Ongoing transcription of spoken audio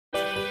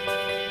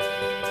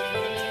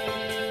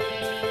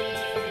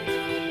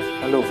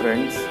Hello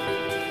friends.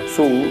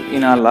 So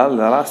in our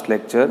last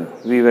lecture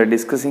we were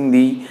discussing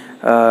the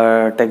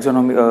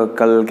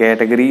taxonomical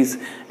categories,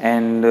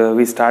 and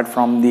we start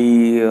from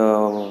the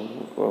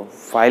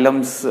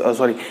phylums,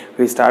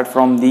 we start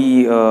from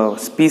the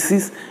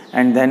species,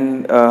 and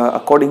then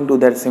according to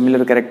their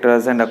similar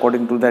characters and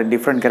according to their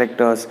different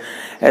characters,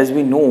 as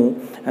we know,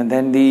 and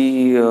then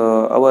the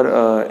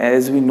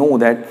as we know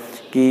that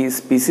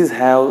species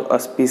have a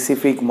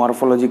specific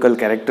morphological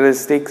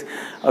characteristics.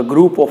 A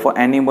group of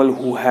animal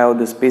who have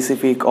the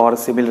specific or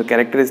similar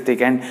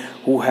characteristic and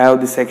who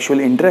have the sexual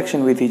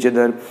interaction with each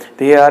other,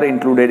 they are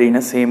included in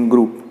a same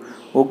group,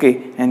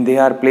 okay, and they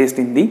are placed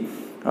in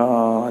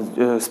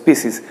the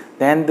species.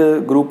 Then the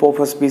group of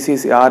a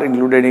species are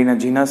included in a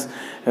genus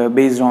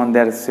based on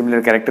their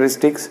similar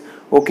characteristics.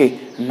 Okay,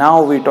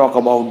 now we talk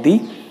about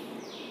the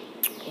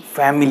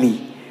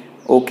family.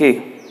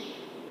 Okay,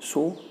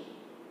 so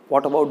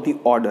what about the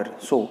order?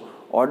 So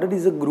order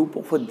is a group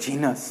of a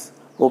genus,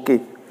 okay,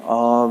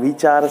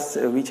 which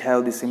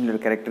have the similar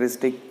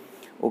characteristic,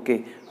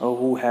 okay,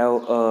 who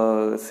have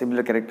a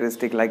similar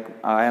characteristic. Like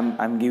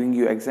I'm giving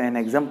you an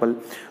example.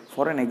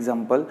 For an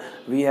example,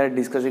 we are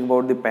discussing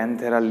about the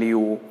Panthera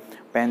leo,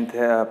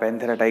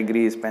 Panthera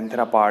tigris,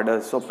 Panthera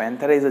pardus. So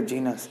Panthera is a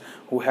genus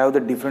who have the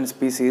different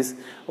species.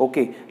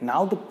 Okay,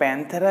 now the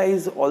Panthera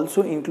is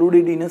also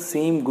included in a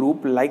same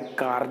group like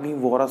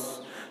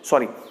carnivorous,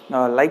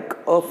 like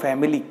a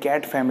family,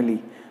 cat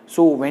family.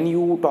 So when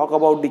you talk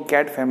about the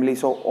cat family,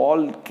 so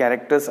all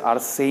characters are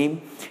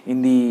same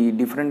in the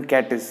different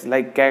cats,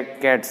 like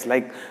cats,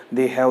 like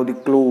they have the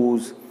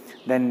claws,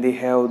 then they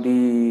have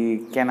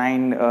the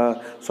canine,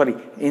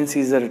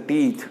 incisor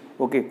teeth.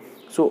 Okay,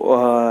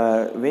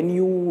 so when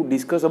you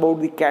discuss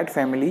about the cat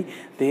family,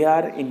 they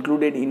are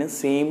included in a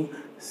same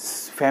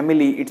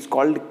family. It's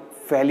called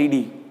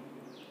Felidae.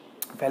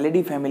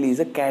 Felidae family is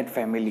a cat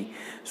family.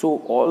 So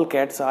all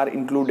cats are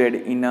included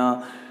in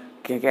a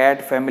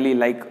cat family.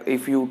 Like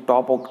if you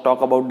talk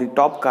about the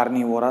top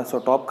carnivora, so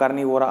top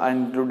carnivora are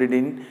included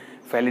in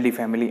Felidae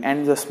family,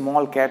 and the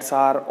small cats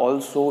are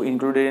also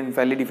included in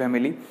Felidae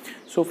family.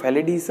 So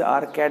Felidae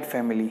are cat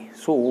family.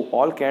 So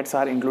all cats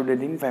are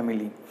included in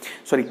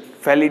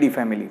Felidae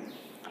family.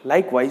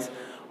 Likewise,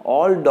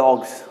 all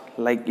dogs,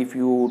 like if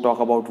you talk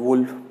about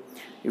wolf,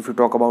 if you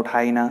talk about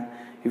hyena,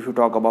 if you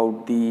talk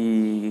about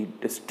the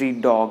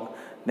street dog,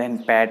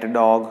 then pet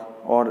dog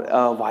or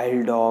a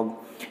wild dog,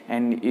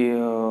 and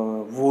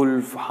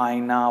wolf,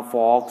 hyena,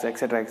 fox,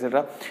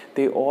 etc.,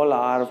 they all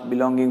are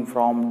belonging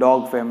from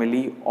dog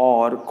family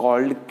or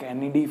called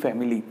Canidae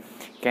family.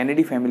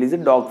 Canidae family is a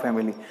dog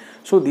family.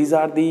 So these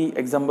are the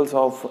examples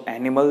of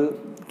animal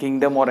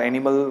kingdom or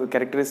animal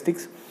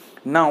characteristics.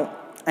 Now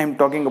I am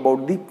talking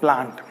about the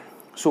plant.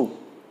 So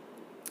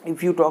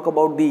if you talk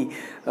about the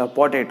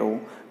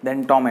potato,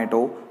 then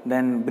tomato,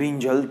 then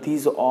brinjal,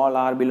 these all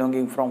are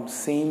belonging from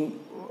same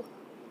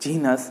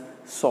genus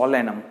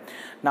Solanum.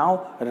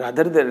 Now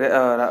rather than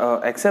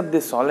except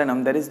this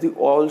Solanum,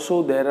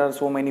 there are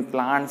so many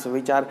plants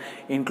which are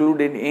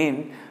included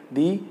in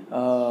the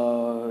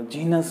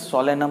genus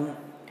Solanum,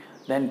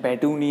 then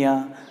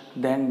Petunia,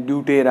 then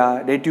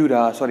Datura,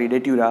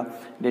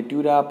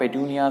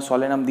 Petunia,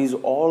 Solanum. These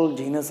all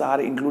genus are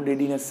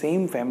included in a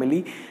same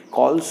family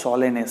called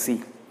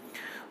Solanaceae.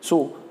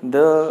 So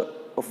the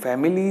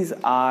families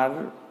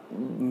are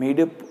made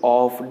up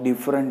of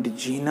different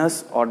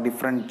genus or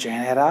different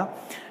genera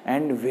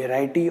and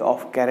variety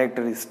of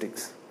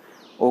characteristics.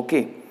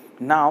 Okay,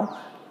 now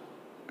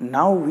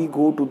we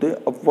go to the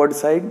upward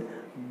side.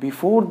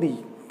 Before the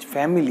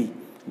family,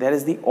 there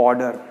is the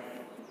order.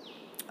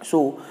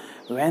 So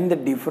when the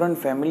different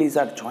families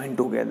are joined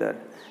together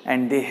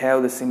and they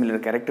have the similar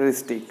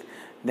characteristic,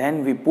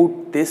 then we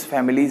put these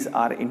families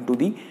are into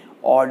the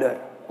order.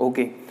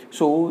 Okay,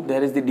 so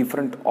there is the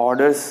different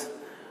orders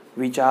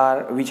which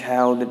have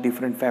the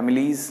different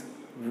families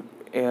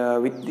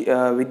with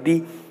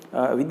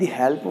the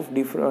help of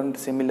different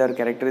similar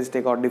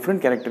characteristic or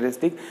different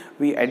characteristic.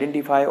 We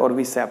identify or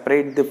we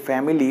separate the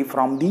family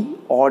from the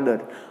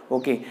order.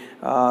 Okay,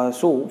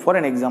 so for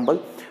an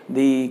example,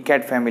 the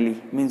cat family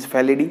means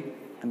Felidae,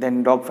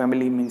 then dog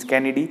family means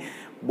Canidae.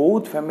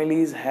 Both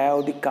families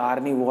have the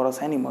carnivorous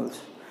animals.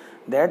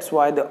 That's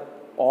why the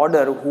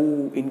order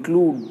who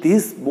include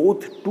these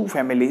both two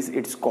families,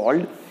 it's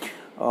called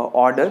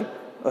order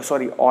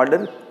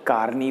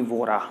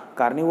Carnivora.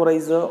 Carnivora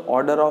is the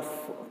order of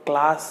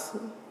class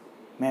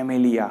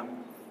Mammalia.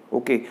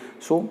 Okay,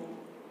 so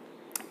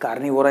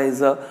Carnivora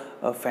is a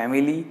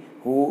family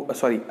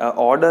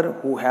order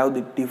who have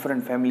the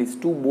different families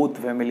to both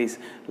families,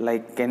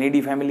 like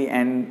Canidae family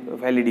and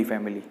Felidae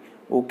family.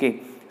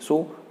 Okay,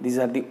 so these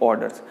are the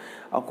orders.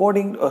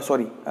 According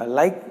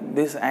like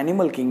this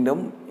animal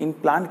kingdom, in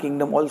plant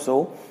kingdom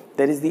also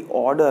there is the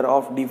order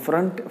of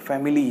different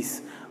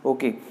families.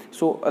 Okay,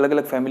 सो अलग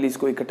अलग families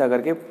को इकट्ठा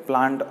करके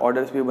plant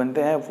orders भी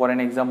बनते हैं. For an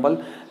example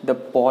the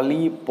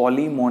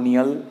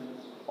पॉलीमोनियल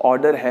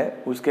order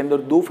है, उसके अंदर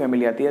दो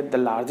फैमिली आती है. The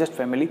largest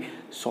family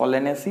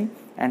Solanaceae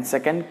and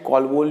second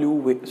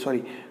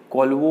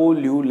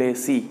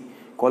कॉल्वोल्यूलेसी.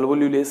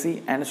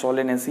 Convolvulaceae and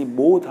Solanaceae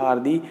both are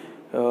the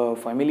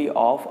family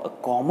of a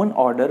common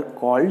order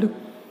called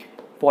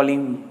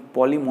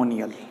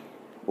polymonial.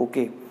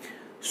 Okay,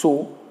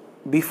 so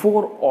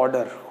before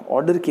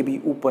order के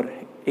भी ऊपर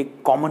एक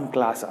common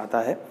class आता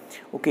है.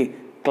 Okay,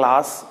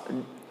 class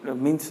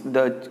means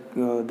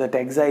the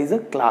taxa is a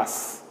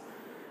class.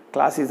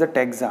 Class is a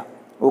taxa.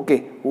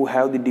 Okay, who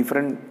have the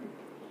different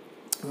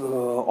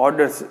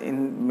orders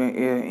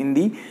in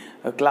the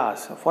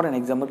class. For an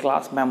example,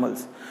 class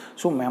mammals.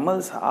 So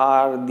mammals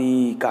are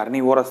the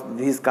carnivorous.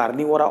 These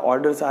carnivora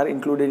orders are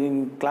included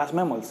in class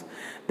mammals.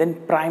 Then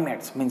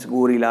primates means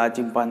gorilla,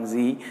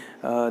 chimpanzee,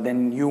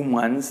 then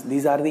humans.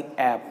 These are the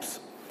apes.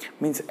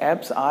 Means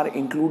apes are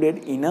included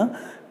in a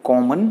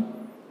common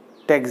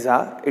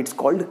taxa. It's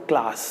called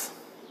class.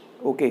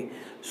 Okay,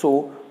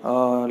 so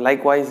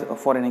likewise,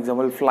 for an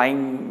example,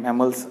 flying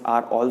mammals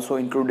are also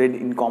included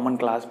in common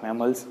class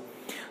mammals.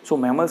 So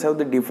mammals have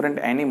the different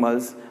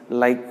animals,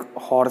 like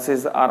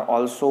horses are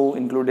also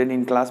included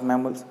in class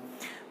mammals.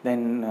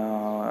 Then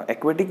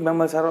aquatic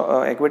mammals are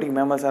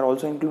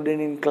also included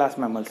in class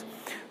mammals.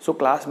 So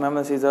class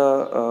mammals is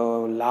a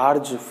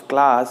large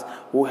class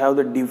who have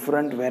the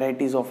different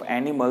varieties of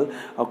animal.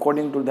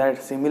 According to their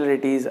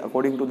similarities,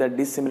 according to their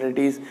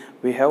dissimilarities,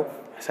 we have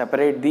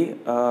separate the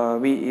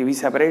we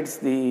separates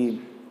the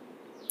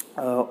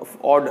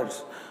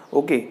orders.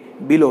 Okay,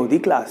 below the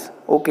class.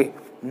 Okay,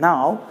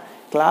 now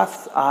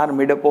class are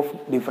made up of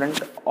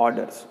different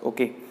orders.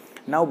 Okay,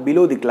 now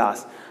below the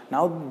class,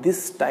 now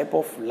this type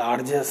of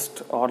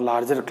largest or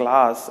larger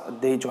class,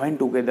 they join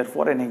together.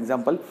 For an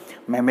example,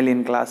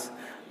 mammalian class,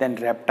 then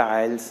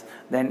reptiles,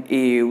 then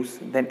aves,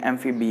 then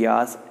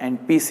amphibians, and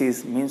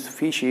species means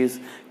fishes,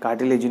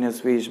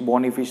 cartilaginous fish,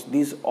 bony fish.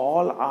 These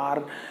all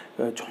are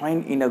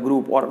joined in a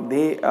group, or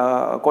they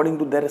according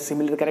to their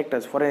similar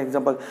characters. For an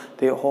example,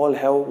 they all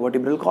have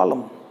vertebral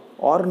column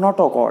और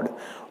notochord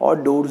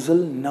और dorsal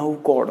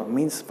nerve cord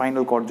means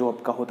spinal cord जो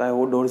आपका होता है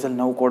वो dorsal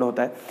nerve cord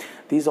होता है.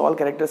 These all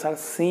characters are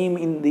same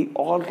in the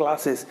all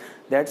classes.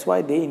 That's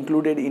why they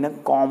included in a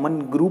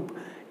common group.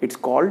 It's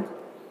called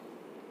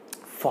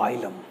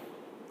phylum.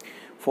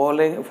 For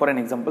an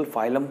example,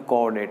 phylum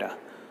Chordata.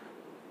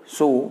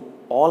 So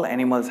all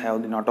animals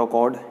have the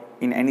notochord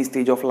in any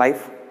stage of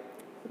life.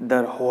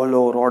 The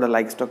hollow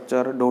rod-like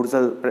structure,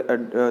 dorsal,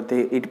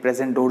 it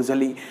present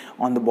dorsally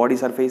on the body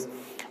surface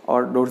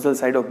or dorsal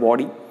side of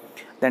body.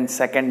 Then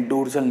second,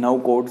 dorsal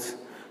nerve cords.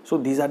 So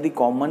these are the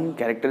common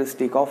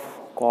characteristic of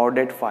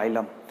chordate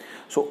phylum.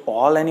 So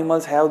all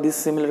animals have these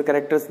similar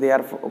characters. They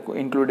are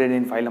included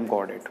in phylum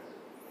chordate.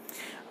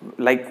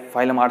 Like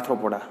phylum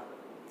Arthropoda.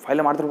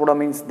 Phylum Arthropoda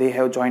means they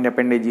have joint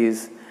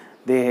appendages.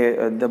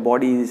 The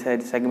body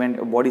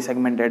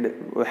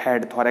segmented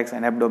head, thorax,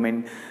 and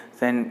abdomen.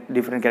 Then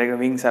different character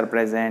wings are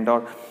present,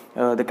 or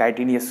the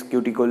chitinous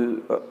cuticle,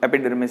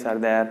 epidermis are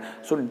there.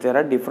 So there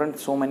are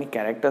so many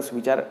characters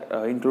which are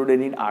included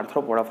in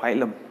Arthropoda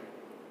phylum.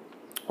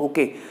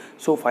 Okay,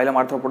 so phylum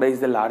Arthropoda is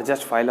the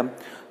largest phylum.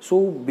 So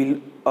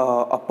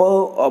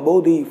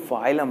above the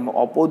phylum,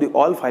 above the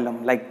all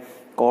phylum like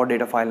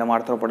Chordata phylum,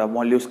 Arthropoda,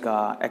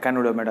 Mollusca,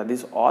 Echinodermata,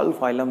 these all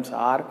phylums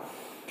are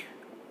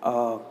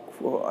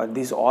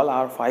these all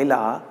are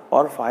phyla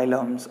or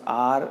phylums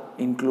are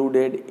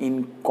included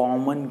in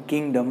common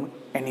kingdom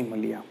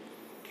Animalia.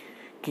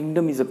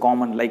 Kingdom is a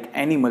common like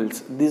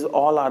animals. These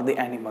all are the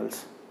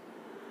animals.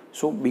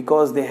 So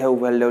because they have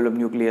well developed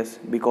nucleus,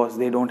 because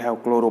they don't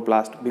have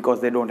chloroplast,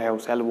 because they don't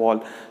have cell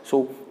wall,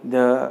 so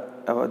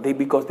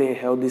because they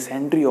have the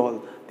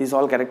centriole, these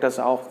all characters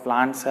of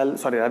plant cell,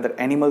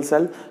 animal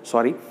cell.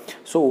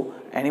 So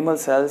animal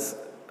cells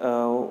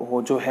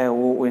वो जो है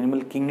वो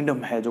animal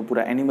kingdom है, जो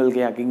पूरा animal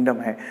का kingdom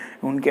है,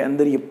 उनके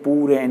अंदर ये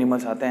पूरे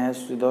एनिमल्स आते हैं.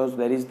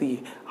 There is the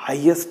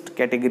highest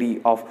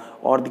category of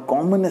और the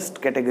commonest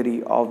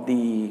category of the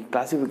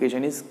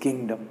classification is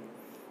kingdom.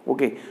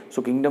 Okay,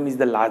 so kingdom is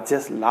the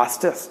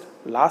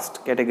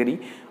last category,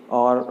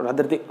 or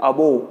rather the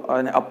above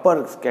an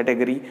upper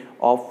category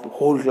of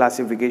whole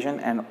classification,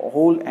 and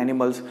whole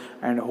animals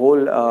and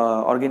whole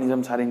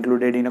organisms are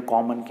included in a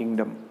common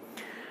kingdom.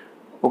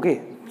 Okay,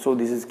 so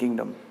this is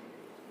kingdom.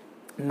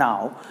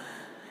 Now,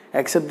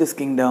 accept this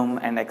kingdom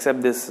and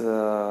accept this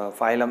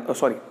phylum.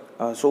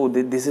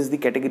 This is the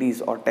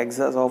categories or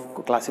taxas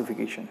of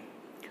classification.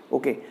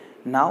 Okay,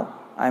 now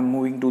I am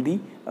moving to the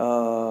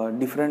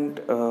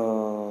different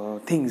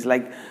things,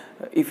 like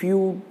if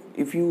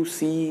you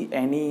see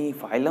any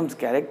phylum's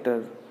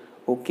character,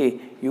 okay,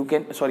 you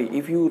can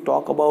if you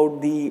talk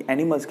about the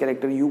animals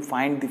character, you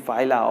find the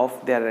phyla of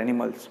their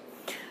animals.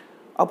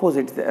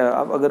 Opposite,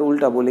 अगर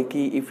उल्टा बोले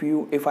कि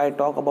if I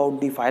talk about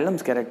the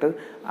phylum's character,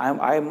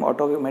 I am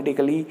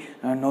automatically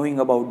knowing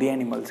about the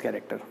animal's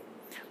character,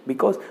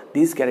 because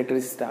these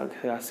characteristics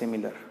are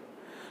similar.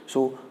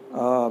 So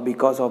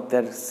because of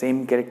their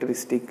same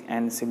characteristic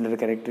and similar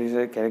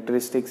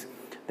characteristics,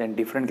 then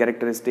different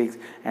characteristics,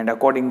 and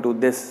according to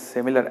this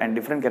similar and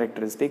different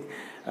characteristic,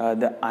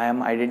 I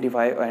am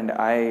identify and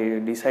I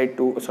decide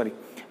to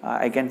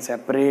I can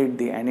separate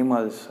the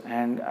animals,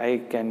 and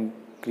I can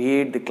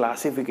create the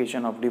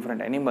classification of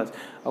different animals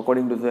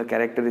according to the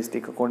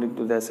characteristic, according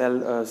to the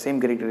same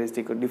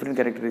characteristic or different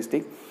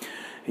characteristic.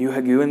 You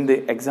have given the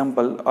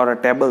example or a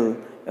table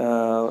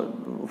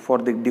for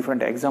the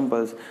different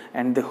examples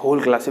and the whole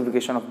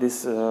classification of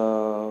this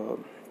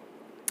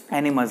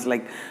animals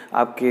like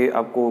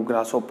आपको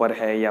grasshopper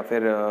है या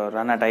फिर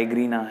राना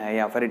टाइग्रीना है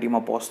या Pheretima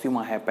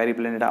पोस्ट्यूमा है,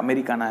 Periplaneta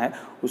Americana है,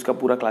 उसका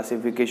पूरा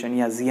क्लासिफिकेशन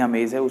या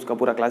जियामेज है, उसका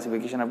पूरा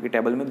क्लासिफिकेशन आपकी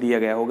टेबल में दिया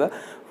गया होगा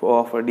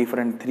of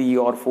different 3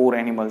 or 4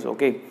 animals.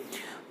 Okay,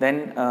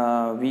 then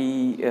we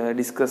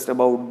discussed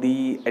about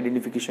the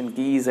identification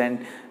keys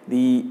and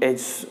the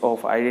edge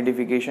of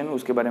identification.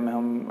 उसके बारे में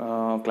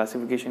हम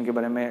classification के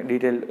बारे में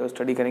डिटेल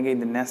स्टडी करेंगे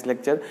in the next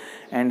lecture,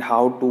 and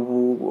how to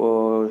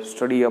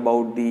study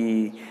about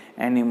the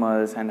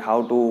animals and how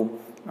to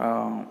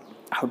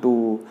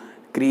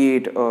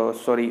create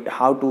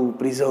how to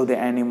preserve the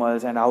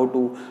animals and how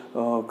to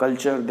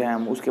culture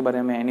them. उसके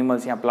बारे में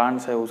animals या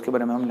plants है उसके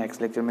बारे में हम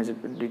next lecture में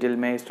डिटेल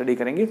में स्टडी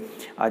करेंगे.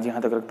 आज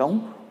यहाँ तक रखता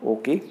हूँ.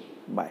 Okay,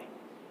 bye.